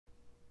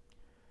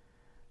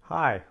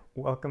Hi,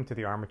 welcome to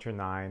the Armature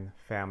 9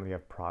 family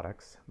of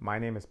products. My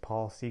name is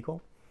Paul Siegel,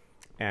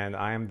 and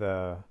I am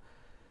the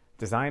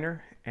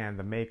designer and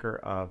the maker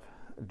of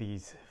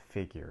these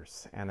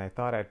figures. And I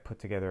thought I'd put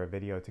together a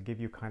video to give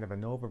you kind of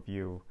an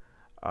overview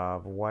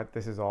of what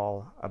this is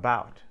all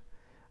about.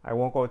 I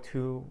won't go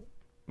too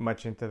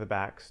much into the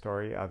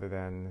backstory other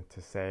than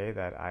to say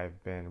that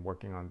I've been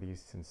working on these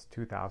since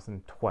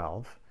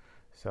 2012.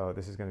 So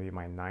this is going to be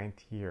my 9th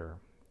year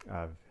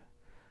of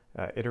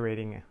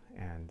iterating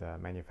and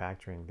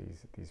manufacturing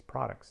these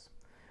products.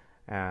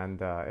 And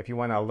if you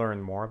want to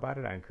learn more about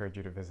it, I encourage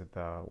you to visit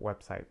the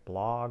website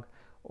blog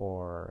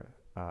or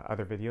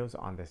other videos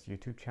on this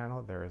YouTube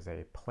channel. There is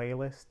a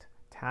playlist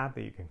tab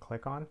that you can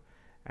click on,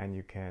 and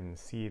you can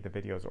see the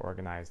videos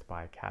organized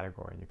by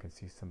category. You can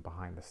see some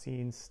behind the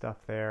scenes stuff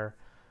there,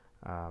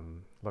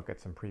 look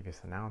at some previous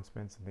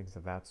announcements and things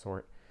of that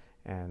sort,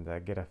 and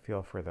get a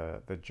feel for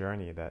the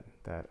journey that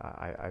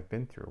I've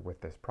been through with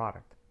this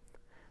product.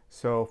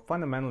 So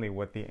fundamentally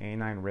what the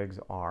A9 rigs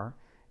are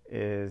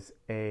is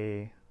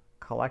a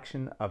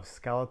collection of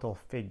skeletal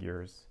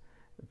figures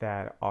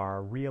that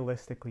are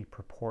realistically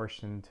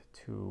proportioned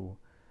to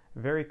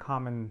very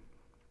common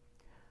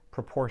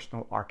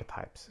proportional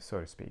archetypes, so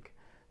to speak.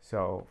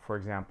 So for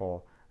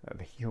example,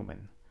 the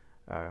human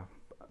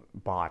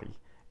body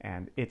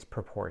and its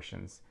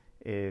proportions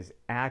is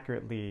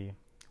accurately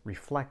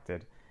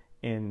reflected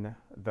in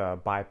the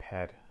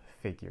biped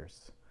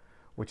figures,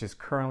 which is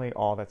currently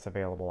all that's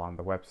available on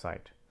the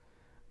website.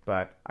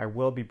 But I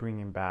will be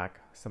bringing back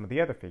some of the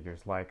other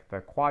figures like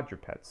the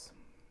quadrupeds.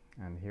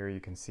 And here you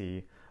can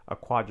see a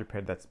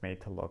quadruped that's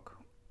made to look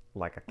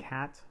like a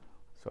cat,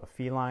 so a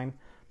feline.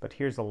 But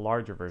here's a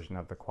larger version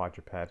of the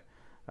quadruped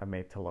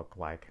made to look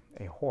like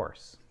a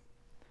horse.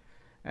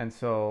 And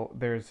so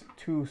there's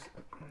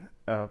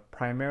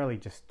primarily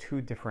just two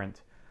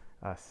different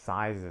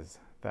sizes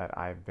that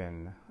I've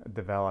been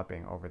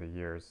developing over the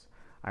years.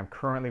 I'm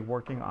currently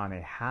working on a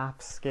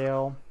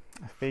half-scale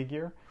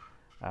figure.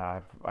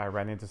 I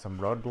ran into some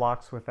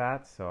roadblocks with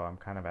that, so I'm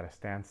kind of at a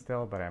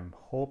standstill, but I'm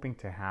hoping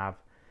to have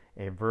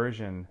a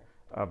version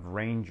of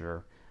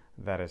Ranger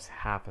that is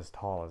half as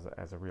tall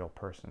as a real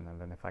person,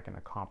 and then if I can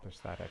accomplish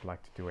that, I'd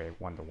like to do a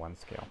 1-to-1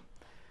 scale.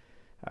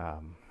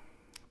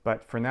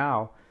 But for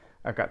now,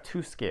 I've got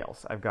two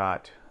scales. I've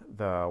got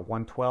the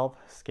 1/12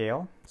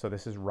 scale, so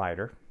this is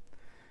Rider,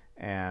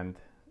 and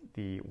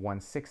the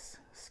 1/6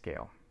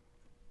 scale.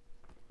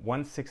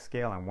 1/6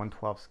 scale and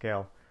 1/12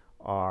 scale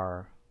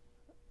are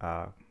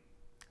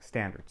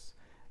standards,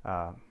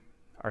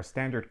 are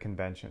standard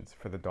conventions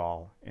for the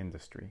doll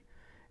industry.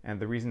 And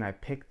the reason I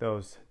picked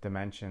those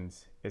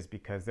dimensions is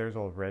because there's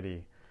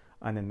already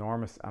an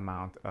enormous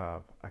amount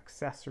of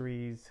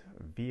accessories,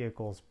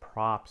 vehicles,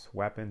 props,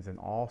 weapons, and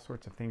all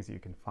sorts of things that you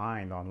can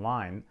find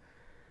online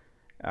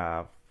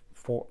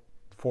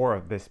for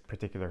this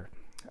particular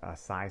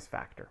size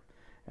factor.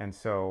 And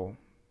so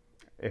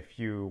if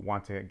you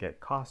want to get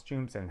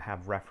costumes and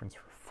have reference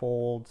for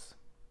folds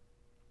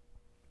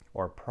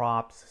or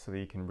props so that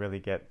you can really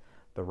get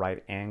the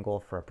right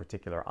angle for a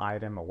particular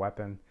item, a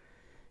weapon,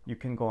 you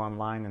can go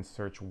online and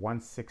search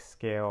 1/6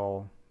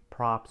 scale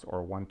props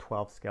or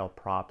 1/12 scale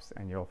props,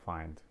 and you'll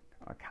find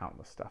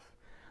countless stuff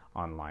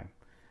online.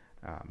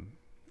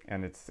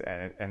 And it's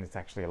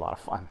actually a lot of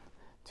fun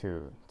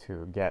to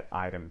get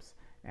items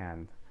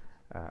and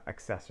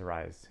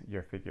accessorize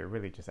your figure. It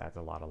really just adds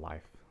a lot of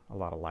life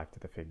to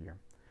the figure.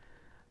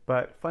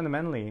 But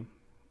fundamentally,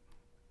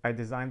 I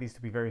designed these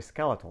to be very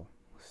skeletal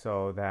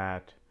so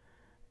that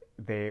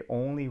they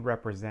only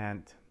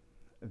represent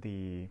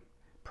the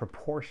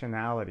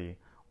proportionality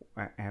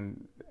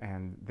and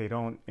they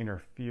don't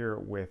interfere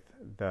with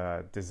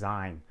the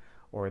design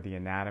or the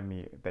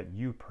anatomy that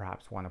you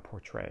perhaps want to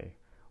portray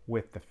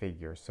with the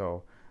figure.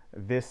 So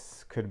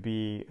this could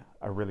be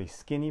a really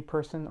skinny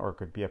person, or it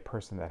could be a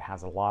person that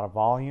has a lot of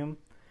volume.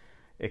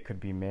 It could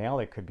be male,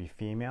 it could be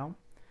female.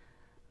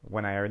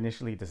 When I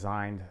initially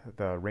designed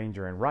the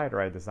Ranger and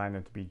Rider, I designed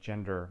them to be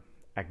gender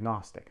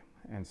agnostic.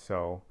 And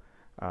so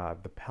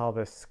the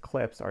pelvis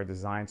clips are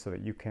designed so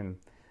that you can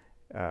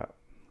kind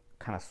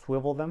of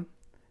swivel them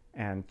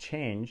and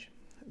change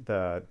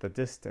the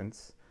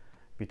distance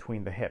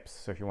between the hips.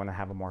 So if you want to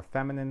have a more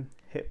feminine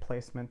hip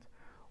placement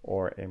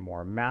or a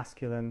more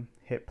masculine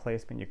hip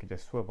placement, you can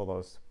just swivel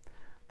those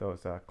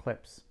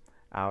clips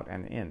out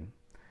and in.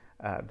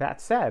 That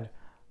said,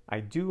 I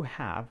do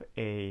have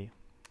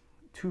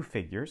two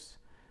figures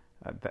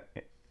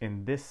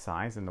in this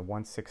size, in the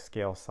 1/6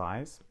 scale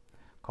size,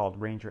 called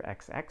Ranger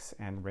XX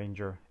and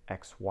Ranger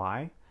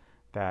XY,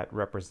 that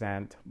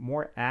represent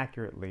more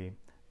accurately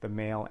the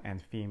male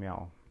and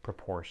female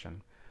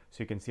proportion.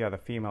 So you can see how the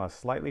female is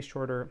slightly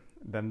shorter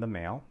than the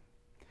male,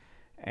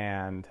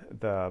 and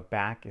the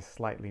back is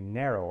slightly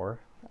narrower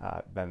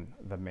than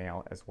the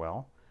male as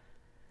well.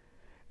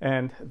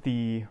 And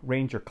the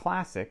Ranger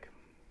Classic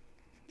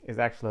is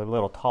actually a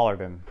little taller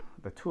than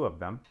the two of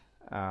them.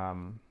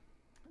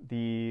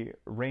 The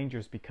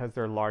Rangers, because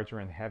they're larger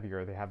and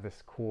heavier, they have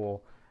this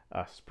cool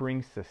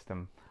spring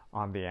system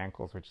on the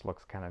ankles, which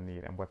looks kind of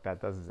neat. And what that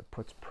does is it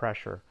puts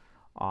pressure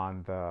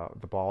on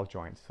the ball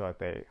joints so that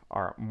they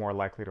are more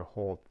likely to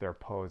hold their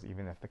pose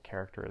even if the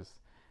character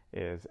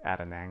is at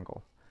an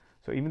angle.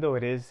 So even though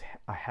it is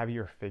a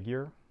heavier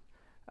figure,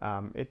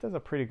 it does a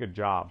pretty good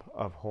job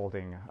of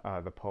holding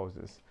the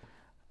poses,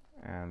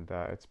 and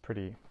it's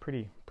pretty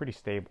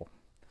stable.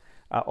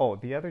 Oh,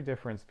 the other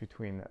difference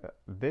between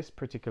this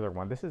particular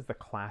one, this is the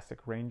classic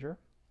Ranger,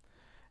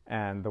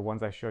 and the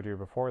ones I showed you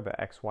before, the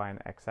XY and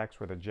XX,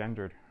 were the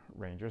gendered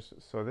Rangers.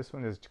 So this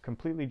one is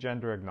completely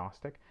gender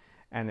agnostic,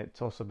 and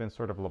it's also been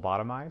sort of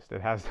lobotomized.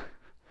 It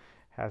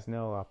has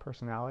no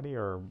personality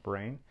or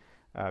brain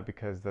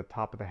because the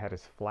top of the head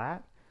is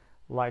flat,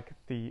 like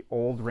the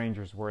old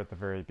Rangers were at the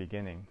very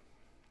beginning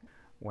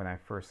when I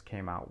first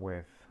came out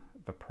with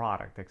the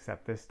product,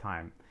 except this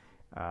time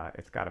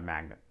it's got a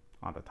magnet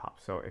on the top.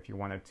 So if you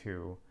wanted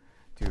to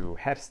do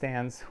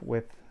headstands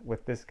with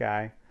this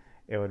guy,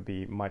 it would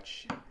be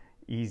much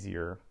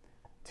easier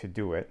to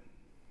do it.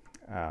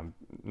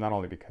 Not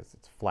only because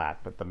it's flat,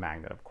 but the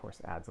magnet, of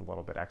course, adds a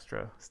little bit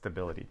extra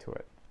stability to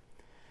it.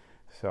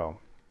 So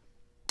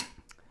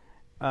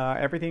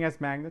everything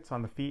has magnets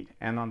on the feet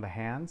and on the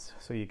hands,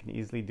 so you can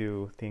easily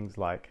do things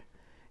like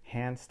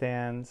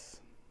handstands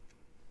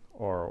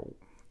or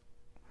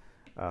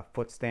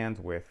foot stands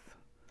with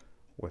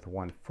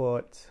one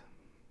foot.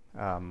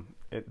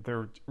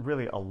 They're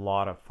really a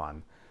lot of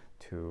fun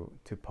to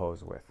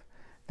pose with.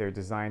 They're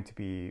designed to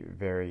be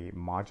very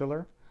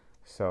modular.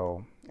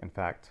 So, in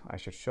fact, I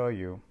should show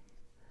you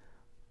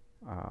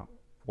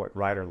what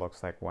Rider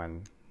looks like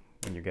when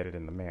you get it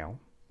in the mail.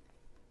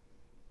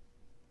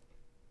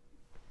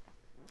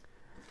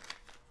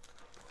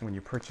 When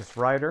you purchase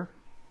Rider,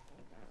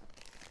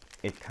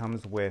 it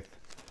comes with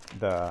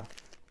the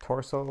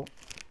torso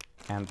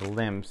and the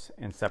limbs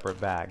in separate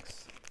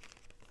bags.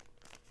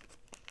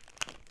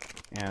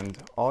 And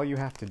all you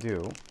have to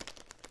do,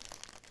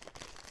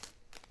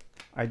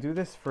 I do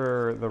this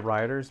for the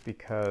Riders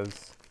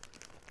because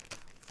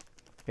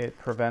it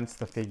prevents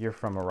the figure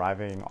from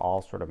arriving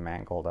all sort of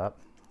mangled up.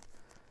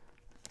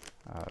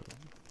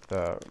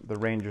 The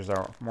Rangers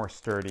are more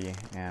sturdy,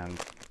 and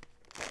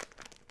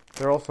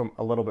they're also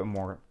a little bit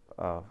more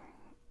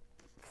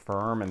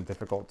firm and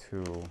difficult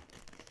to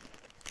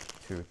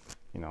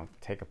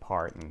take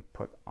apart and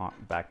put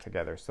back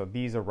together. So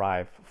these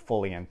arrive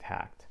fully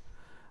intact.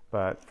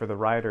 But for the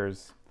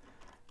Riders,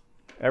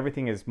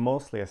 everything is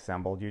mostly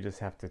assembled. You just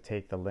have to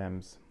take the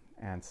limbs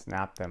and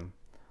snap them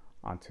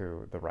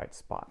onto the right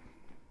spot.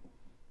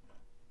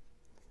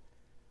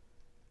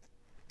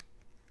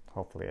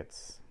 Hopefully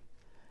it's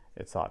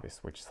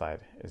obvious which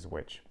side is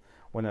which.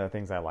 One of the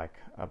things I like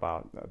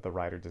about the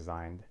Rider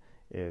design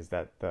is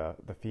that the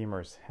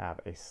femurs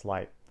have a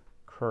slight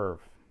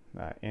curve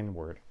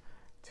inward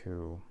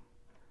to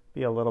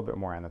be a little bit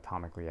more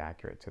anatomically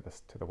accurate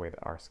to the way that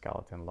our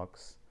skeleton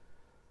looks,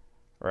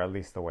 or at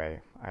least the way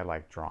I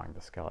like drawing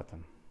the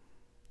skeleton.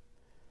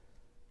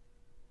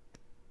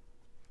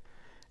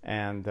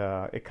 And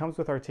it comes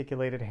with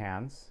articulated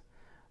hands,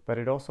 but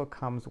it also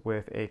comes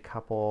with a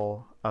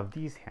couple of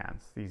these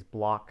hands, these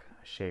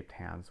block-shaped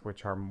hands,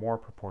 which are more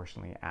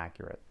proportionally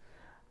accurate.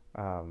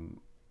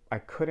 I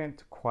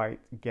couldn't quite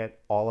get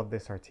all of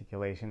this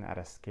articulation at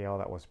a scale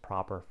that was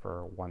proper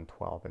for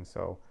 1/12, and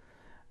so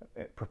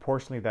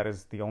proportionally that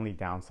is the only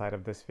downside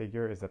of this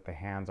figure, is that the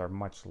hands are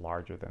much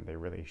larger than they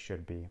really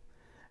should be,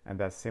 and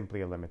that's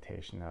simply a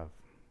limitation of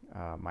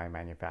my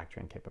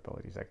manufacturing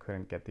capabilities. I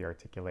couldn't get the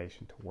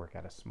articulation to work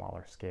at a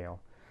smaller scale.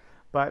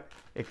 But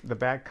the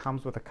bag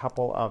comes with a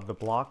couple of the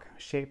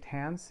block-shaped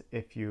hands.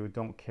 If you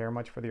don't care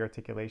much for the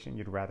articulation,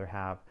 you'd rather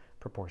have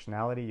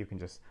proportionality, you can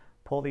just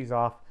pull these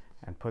off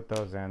and put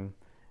those in.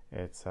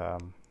 It's a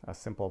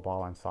simple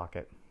ball and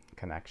socket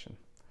connection.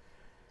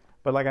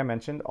 But like I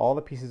mentioned, all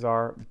the pieces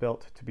are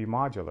built to be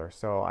modular.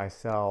 So I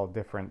sell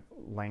different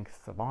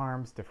lengths of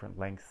arms, different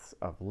lengths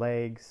of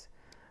legs,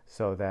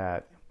 so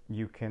that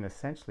you can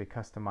essentially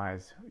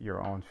customize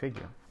your own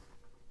figure.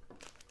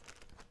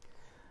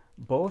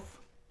 Both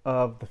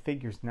of the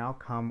figures now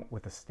come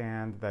with a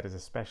stand that is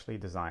especially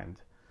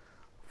designed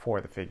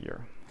for the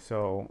figure.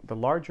 So the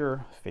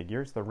larger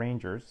figures, the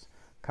Rangers,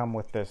 come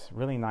with this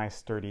really nice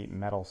sturdy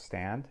metal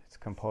stand. It's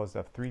composed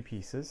of 3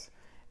 pieces: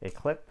 a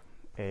clip,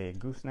 a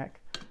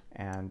gooseneck,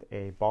 and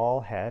a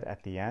ball head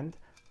at the end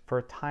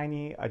for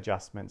tiny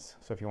adjustments.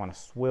 So if you want to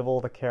swivel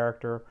the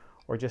character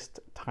or just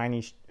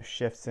tiny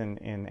shifts in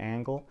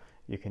angle,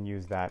 you can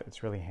use that.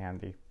 It's really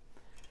handy.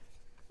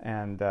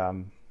 And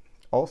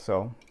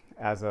also,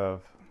 as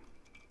of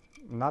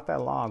not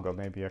that long ago,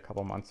 maybe a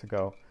couple months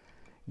ago,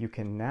 you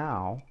can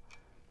now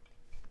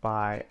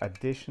buy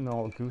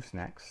additional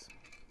goosenecks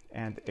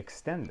and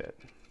extend it.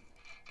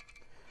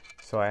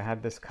 So I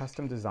had this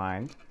custom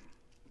designed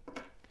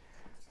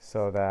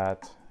so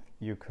that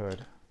you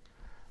could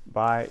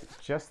buy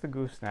just the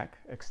gooseneck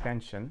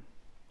extension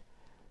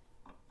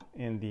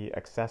in the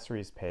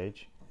accessories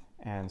page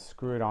and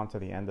screw it onto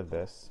the end of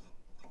this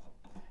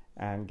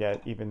and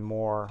get even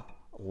more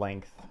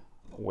length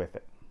with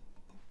it.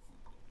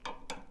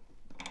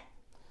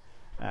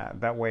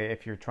 That way,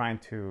 if you're trying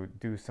to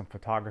do some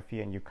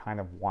photography and you kind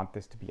of want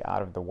this to be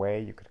out of the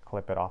way, you could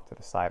clip it off to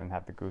the side and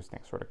have the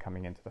gooseneck sort of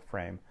coming into the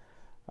frame.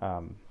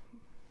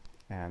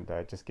 And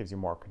it just gives you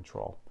more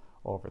control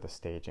over the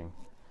staging.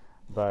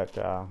 But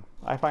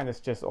I find this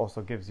just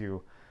also gives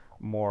you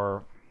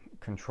more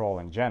control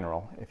in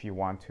general. If you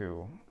want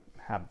to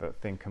have the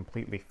thing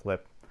completely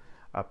flip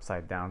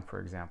upside down, for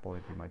example,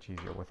 it'd be much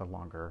easier with a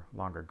longer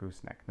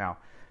gooseneck. Now,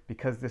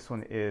 because this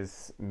one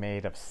is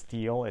made of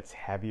steel, it's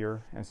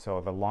heavier, and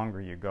so the longer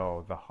you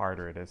go, the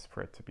harder it is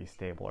for it to be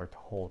stable or to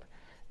hold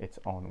its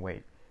own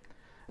weight.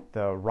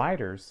 The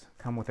riders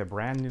come with a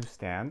brand new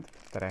stand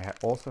that I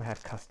also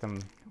had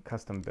custom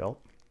built,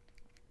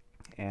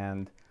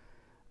 and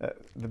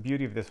the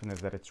beauty of this one is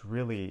that it's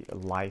really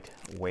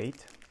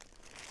lightweight,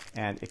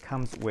 and it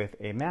comes with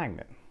a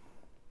magnet.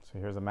 So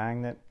here's a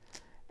magnet,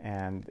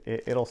 and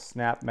it'll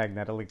snap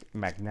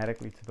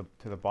magnetically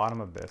to the bottom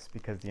of this,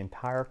 because the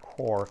entire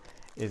core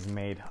is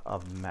made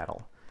of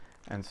metal.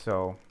 And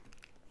so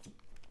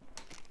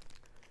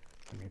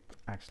let me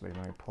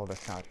pull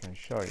this out here and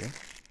show you.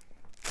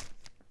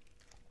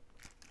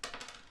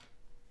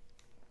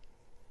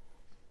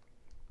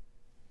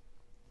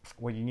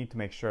 What you need to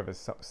make sure of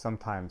is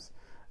sometimes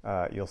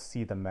you'll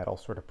see the metal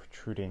sort of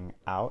protruding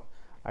out.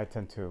 I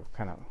tend to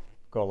kind of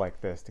go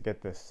like this to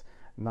get this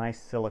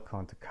nice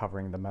silicone to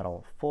covering the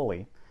metal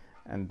fully,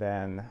 and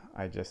then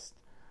I just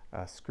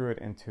screw it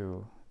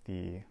into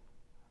the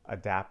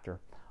adapter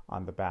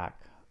on the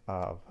back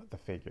of the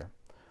figure.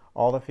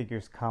 All the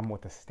figures come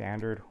with a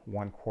standard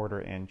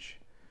 1/4 inch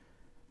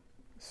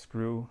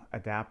screw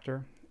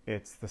adapter.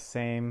 It's the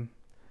same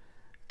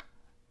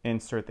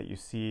insert that you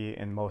see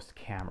in most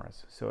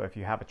cameras. So if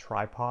you have a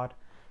tripod,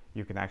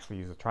 you can actually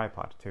use a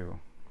tripod to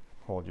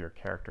hold your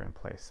character in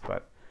place,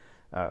 but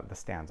the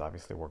stands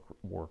obviously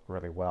work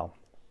really well.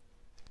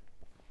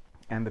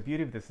 And the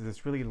beauty of this is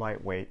it's really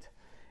lightweight,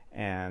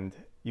 and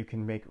you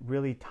can make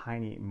really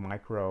tiny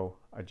micro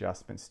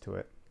adjustments to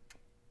it.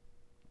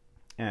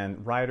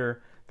 And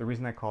Rider, the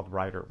reason I called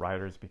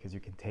Rider is because you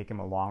can take him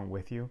along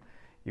with you.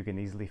 You can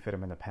easily fit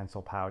him in a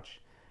pencil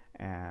pouch,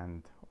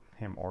 and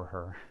him or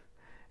her,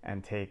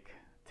 and take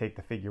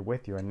the figure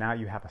with you, and now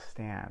you have a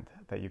stand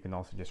that you can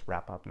also just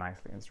wrap up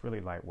nicely, and it's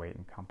really lightweight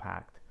and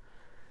compact.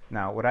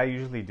 Now, what I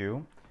usually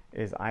do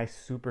is I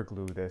super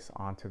glue this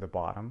onto the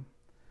bottom.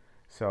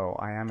 So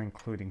I am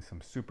including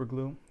some super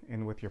glue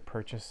in with your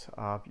purchase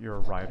of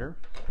your rider,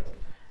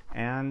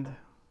 and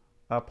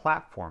a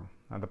platform.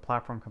 Now, the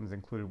platform comes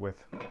included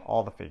with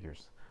all the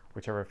figures.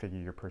 Whichever figure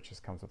you purchase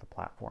comes with a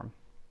platform.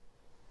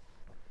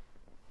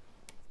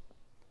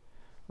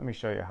 Let me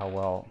show you how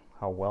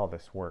well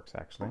this works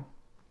actually.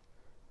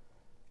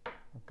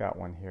 I've got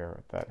one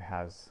here that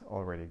has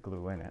already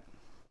glue in it.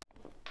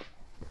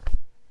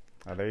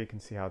 There you can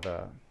see how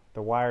the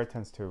wire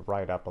tends to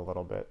ride up a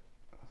little bit.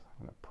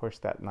 I'm going to push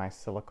that nice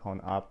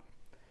silicone up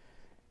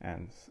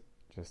and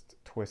just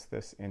twist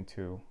this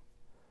into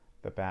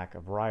the back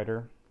of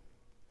Rider,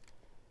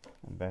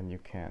 and then you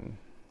can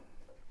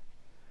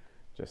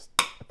just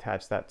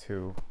attach that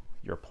to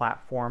your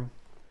platform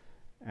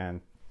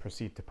and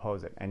proceed to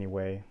pose it any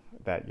way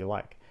that you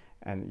like.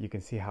 And you can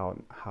see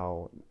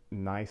how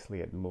nicely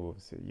it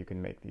moves. You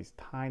can make these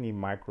tiny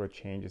micro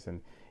changes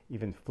and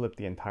even flip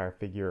the entire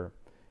figure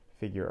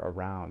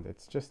around.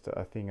 It's just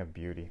a thing of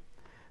beauty.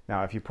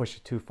 Now, if you push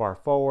it too far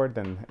forward,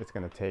 then it's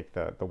going to take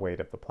the weight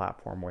of the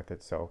platform with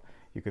it. So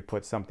you could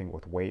put something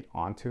with weight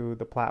onto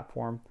the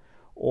platform,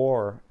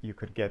 or you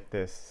could get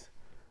this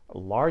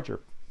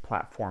larger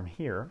platform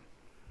here.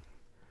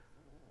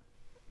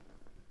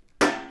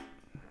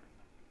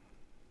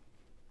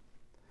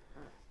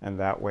 And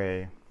that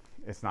way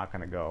it's not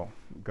going to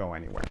go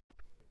anywhere.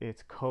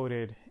 It's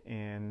coated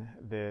in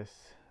this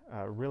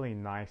really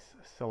nice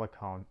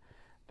silicone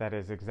that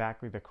is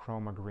exactly the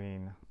chroma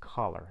green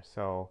color.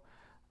 So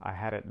I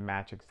had it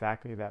match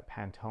exactly that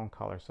Pantone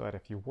color, so that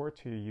if you were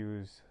to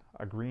use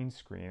a green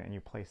screen and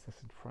you place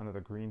this in front of the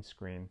green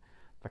screen,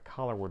 the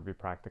color would be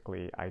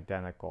practically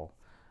identical.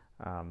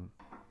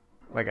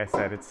 Like I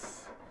said,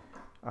 it's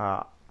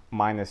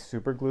mine is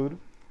super glued,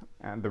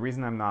 and the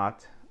reason I'm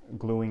not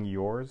gluing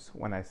yours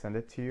when I send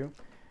it to you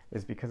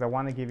is because I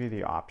want to give you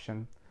the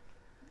option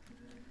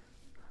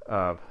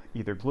of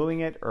either gluing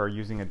it or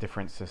using a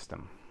different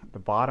system. The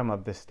bottom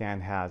of this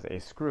stand has a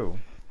screw,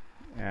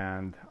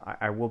 and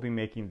I will be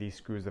making these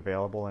screws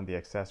available in the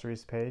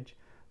accessories page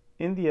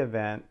in the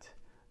event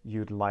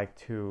you'd like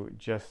to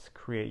just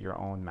create your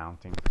own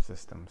mounting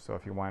system. So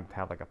if you want to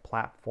have like a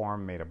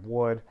platform made of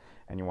wood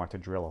and you want to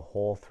drill a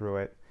hole through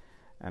it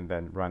and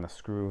then run a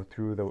screw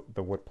through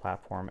the wood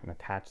platform and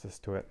attach this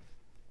to it,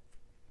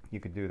 you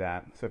could do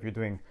that. So if you're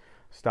doing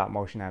stop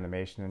motion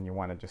animation and you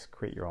want to just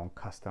create your own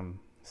custom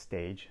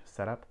stage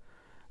setup,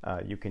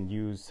 you can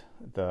use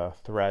the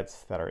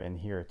threads that are in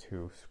here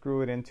to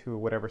screw it into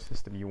whatever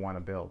system you want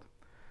to build.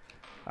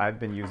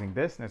 I've been using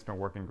this and it's been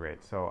working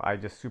great. So I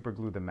just super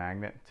glued the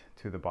magnet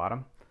to the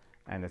bottom,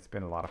 and it's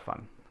been a lot of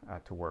fun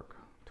to work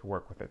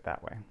with it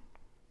that way.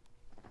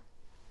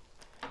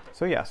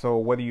 So yeah, so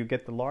whether you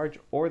get the large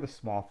or the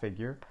small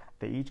figure,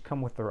 They each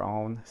come with their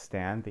own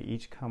stand. They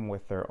each come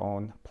with their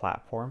own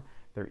platform.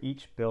 They're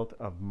each built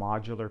of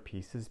modular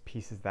pieces,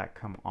 pieces that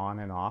come on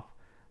and off.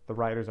 The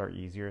riders are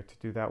easier to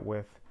do that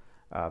with.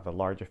 The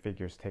larger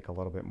figures take a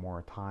little bit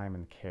more time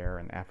and care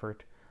and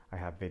effort. I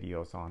have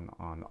videos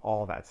on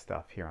all that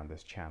stuff here on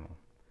this channel.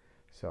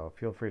 So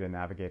feel free to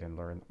navigate and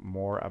learn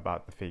more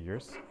about the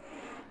figures.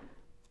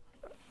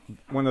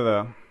 One of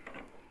the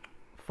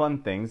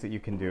fun things that you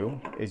can do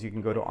is you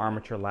can go to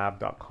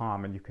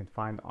armaturelab.com and you can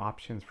find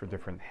options for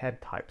different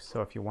head types.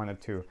 So if you wanted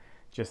to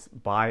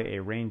just buy a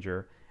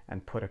Ranger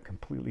and put a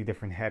completely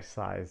different head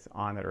size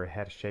on it or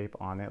head shape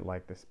on it,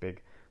 like this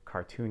big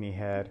cartoony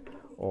head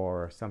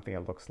or something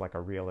that looks like a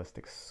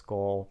realistic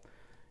skull,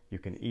 you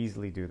can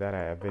easily do that.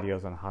 I have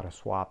videos on how to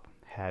swap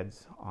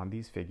heads on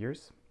these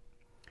figures.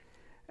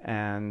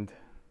 And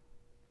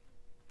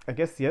I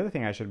guess the other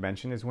thing I should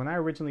mention is when I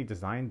originally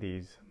designed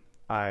these,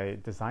 I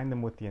designed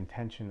them with the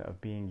intention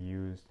of being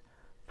used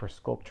for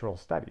sculptural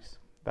studies.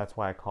 That's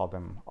why I called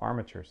them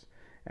armatures.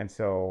 And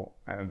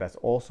that's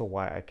also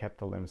why I kept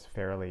the limbs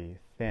fairly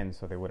thin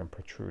so they wouldn't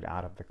protrude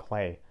out of the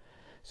clay.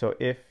 So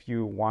if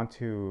you want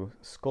to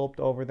sculpt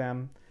over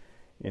them,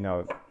 you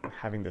know,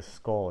 having this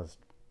skull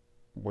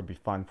would be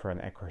fun for an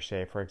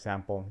écrochet, for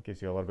example. It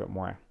gives you a little bit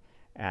more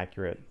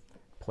accurate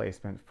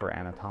placement for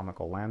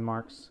anatomical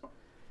landmarks.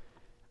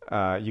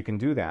 You can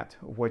do that.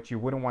 What you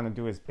wouldn't want to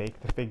do is bake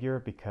the figure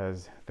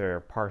because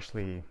they're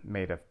partially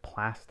made of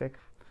plastic.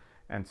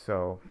 And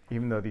so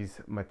even though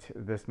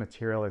this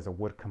material is a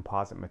wood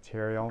composite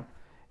material,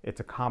 it's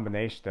a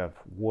combination of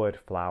wood,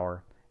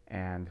 flour,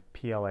 and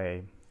PLA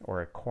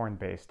or a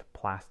corn-based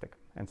plastic.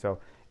 And so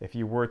if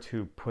you were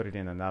to put it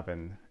in an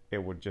oven, it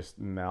would just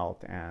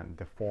melt and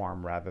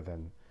deform rather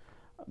than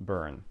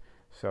burn.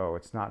 So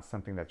it's not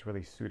something that's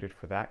really suited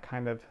for that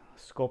kind of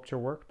sculpture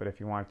work. But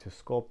if you wanted to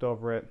sculpt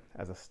over it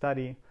as a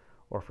study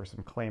or for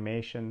some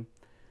claymation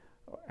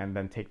and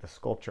then take the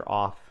sculpture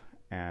off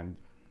and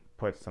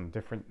put some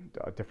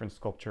different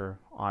sculpture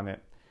on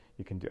it,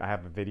 you can do. I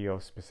have a video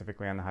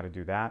specifically on how to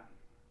do that.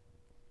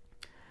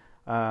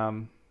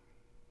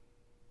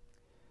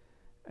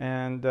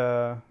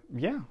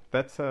 Yeah,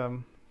 that's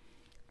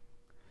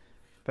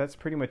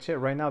pretty much it.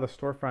 Right now the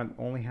storefront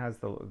only has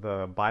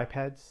the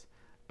bipeds,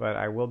 but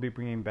I will be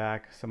bringing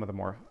back some of the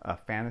more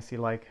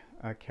fantasy-like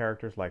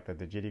characters like the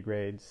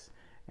digitigrades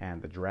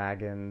and the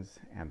dragons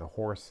and the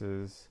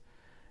horses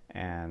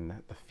and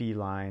the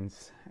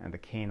felines and the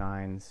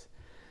canines.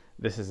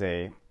 This is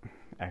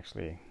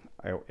actually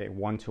a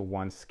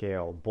 1-to-1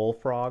 scale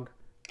bullfrog,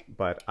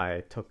 but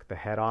I took the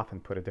head off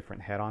and put a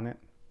different head on it.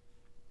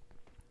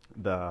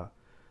 The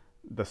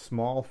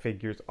small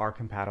figures are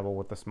compatible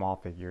with the small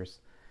figures,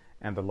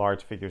 and the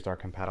large figures are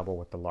compatible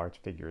with the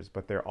large figures.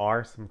 But there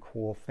are some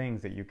cool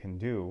things that you can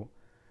do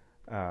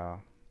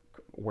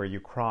where you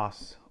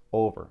cross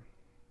over.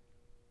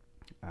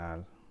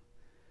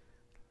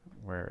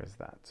 Where is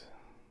that?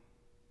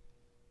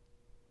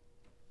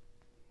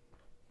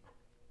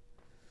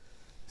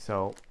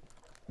 So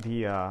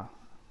the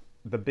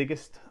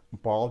biggest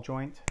ball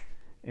joint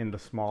in the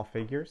small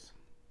figures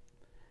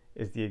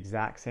is the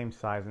exact same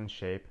size and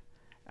shape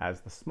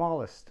as the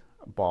smallest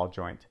ball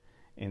joint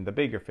in the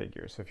bigger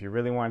figures. So if you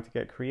really wanted to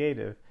get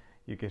creative,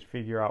 you could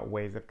figure out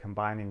ways of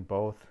combining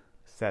both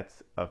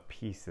sets of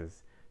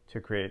pieces to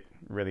create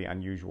really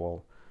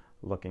unusual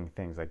looking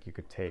things. Like you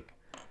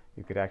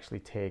could actually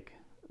take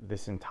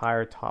this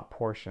entire top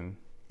portion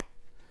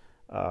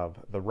of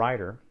the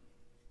rider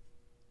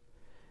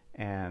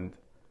and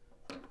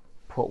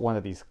put one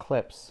of these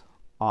clips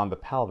on the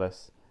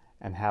pelvis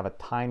and have a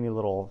tiny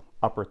little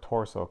upper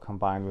torso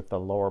combined with the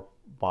lower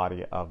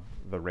body of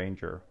the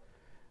Ranger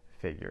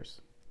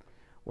figures.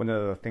 One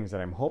of the things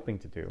that I'm hoping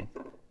to do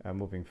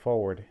moving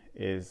forward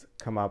is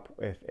come up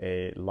with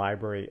a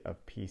library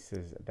of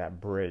pieces that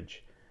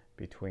bridge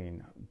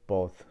between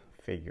both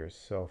figures.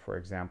 So for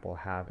example,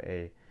 have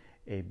a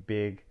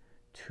big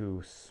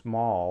to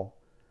small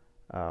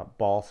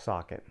ball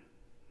socket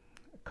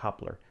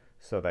coupler,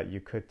 so that you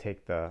could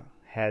take the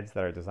heads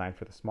that are designed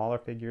for the smaller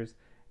figures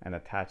and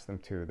attach them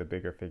to the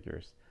bigger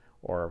figures,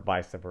 or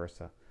vice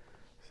versa.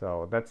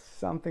 So that's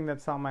something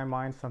that's on my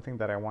mind, something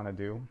that I want to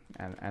do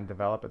and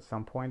develop at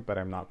some point, but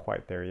I'm not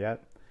quite there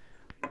yet.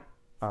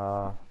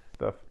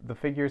 The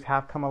figures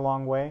have come a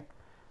long way.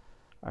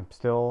 I'm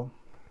still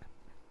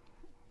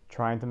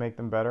trying to make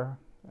them better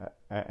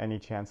any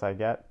chance I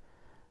get,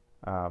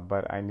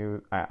 but I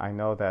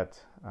know that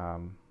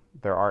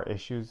there are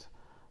issues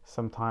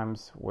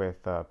sometimes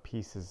with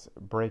pieces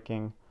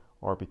breaking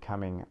or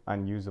becoming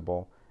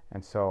unusable,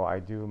 and so I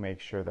do make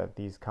sure that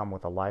these come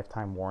with a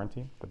lifetime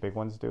warranty. The big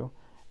ones do,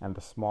 and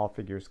the small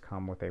figures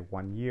come with a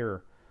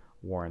 1-year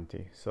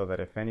warranty, so that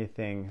if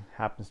anything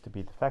happens to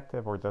be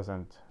defective or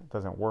doesn't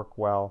work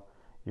well,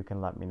 you can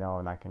let me know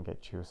and I can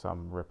get you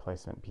some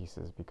replacement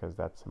pieces, because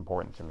that's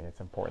important to me. It's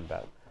important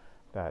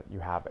that you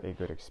have a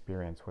good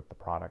experience with the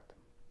product.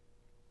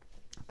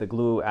 The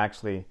glue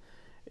actually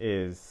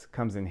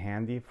comes in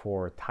handy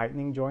for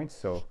tightening joints.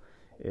 So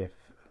if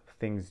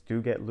things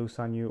do get loose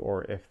on you,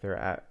 or if they're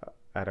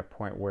at a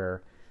point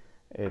where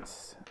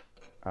it's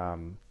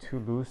too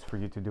loose for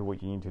you to do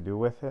what you need to do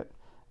with it,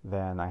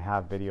 then I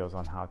have videos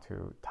on how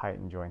to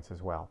tighten joints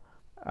as well.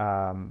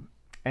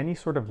 Any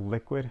sort of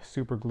liquid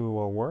super glue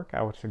will work.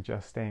 I would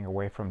suggest staying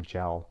away from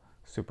gel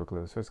super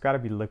glue. So it's got to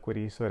be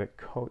liquidy so that it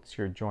coats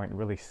your joint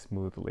really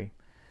smoothly.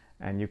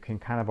 And you can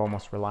kind of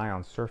almost rely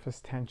on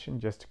surface tension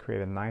just to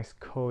create a nice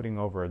coating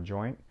over a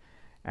joint,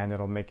 and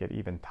it'll make it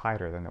even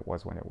tighter than it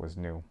was when it was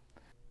new.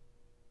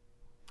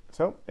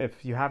 So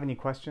if you have any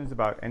questions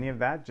about any of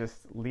that,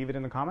 just leave it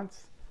in the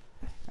comments,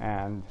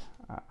 and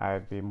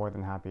I'd be more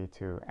than happy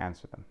to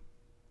answer them.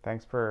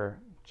 Thanks for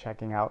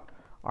checking out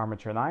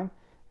Armature 9,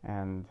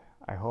 and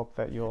I hope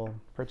that you'll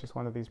purchase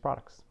one of these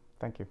products.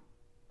 Thank you.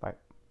 Bye.